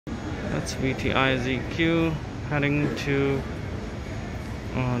That's VTI ZQ heading to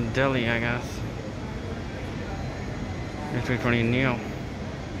Delhi, I guess. A320 Neo.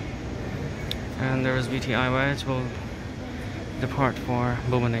 And there is VTI Wedge will depart for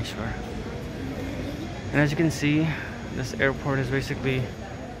Bhubaneswar. And as you can see, this airport is basically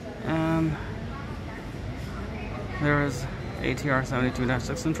there is ATR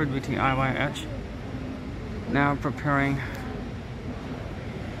 72-6 for VTI now preparing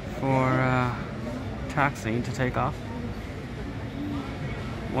for taxi to take off.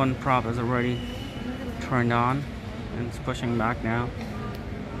 One prop is already turned on and it's pushing back now.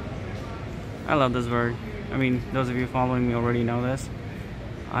 I love this bird. I mean, those of you following me already know this.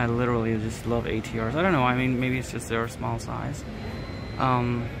 I literally just love ATRs. I don't know, I mean, maybe it's just their small size.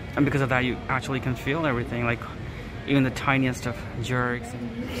 And because of that, you actually can feel everything, like even the tiniest of jerks.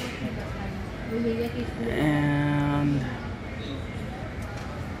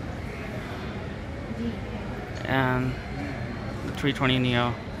 And the 320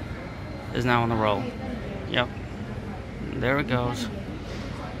 Neo is now on the roll. Yep. There it goes.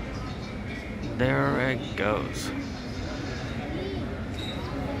 There it goes.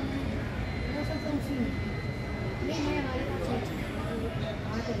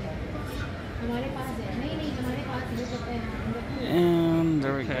 And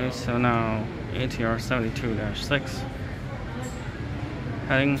there we go. So now ATR 72-6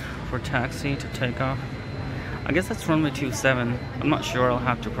 heading for taxi to take off. I guess that's runway 27. I'm not sure. I'll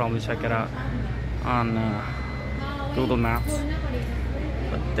have to probably check it out on Google Maps.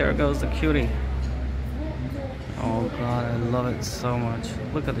 But there goes the cutie. Oh god, I love it so much.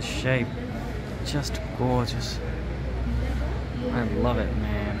 Look at the shape. Just gorgeous. I love it,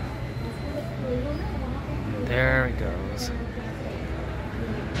 man. There it goes.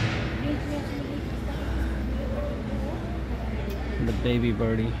 The baby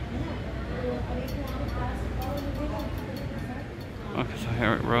birdie. Okay, so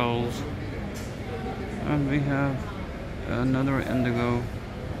here it rolls. And we have another Indigo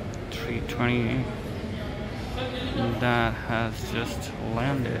 320 that has just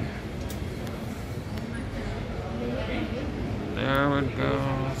landed. There it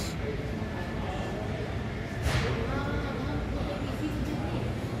goes.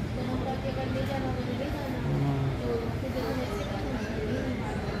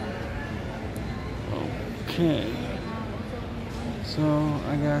 Okay. So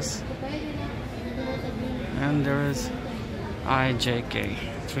I guess, and there is IJK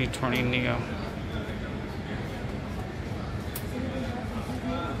 320 Neo.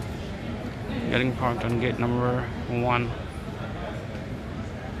 Getting parked on gate number 1.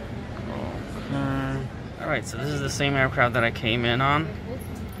 Okay. Alright, so this is the same aircraft that I came in on.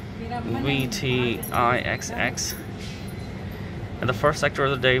 VTIXX. And the first sector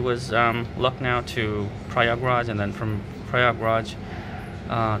of the day was Lucknow to Prayagraj, and then from Prayagraj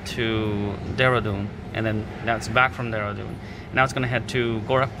to Dehradun, and then now it's back from Dehradun. Now it's going to head to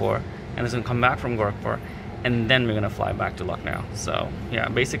Gorakhpur, and it's going to come back from Gorakhpur, and then we're going to fly back to Lucknow. So yeah,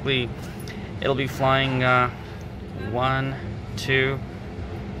 basically it'll be flying 1, 2,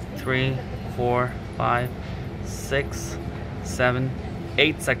 3, 4, 5, 6, 7,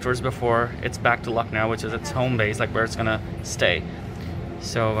 8 sectors before it's back to Lucknow, which is its home base, like where it's gonna stay.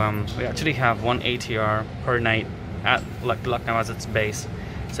 So we actually have 1 ATR per night at Lucknow as its base,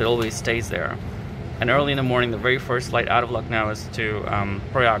 so it always stays there. And early in the morning, the very first flight out of Lucknow is to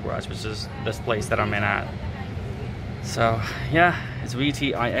Prayagraj, which is this place that I'm in at. So yeah, it's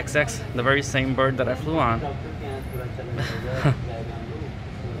VTIXX, the very same bird that I flew on.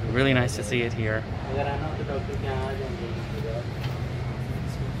 Really nice to see it here.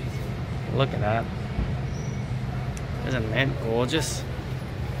 Look at that. Isn't it gorgeous?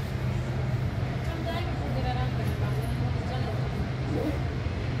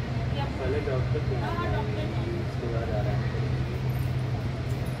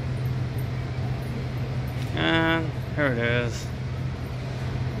 And here it is.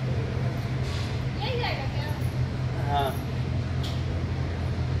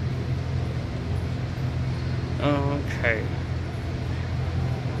 Okay.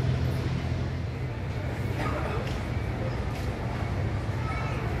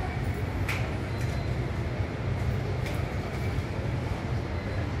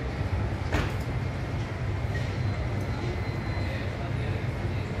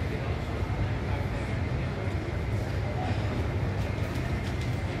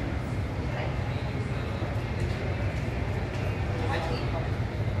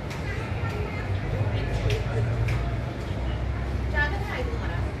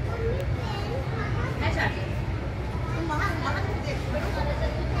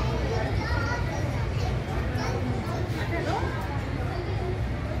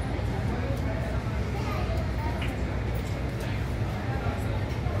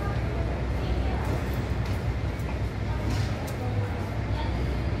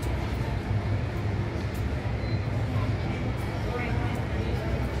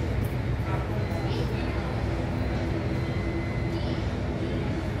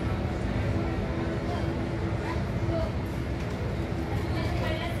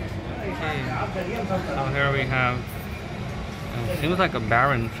 Okay, so here we have, seems like a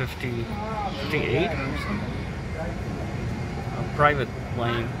Baron 58 or something. A private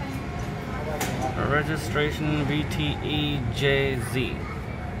plane. Registration VTEJZ.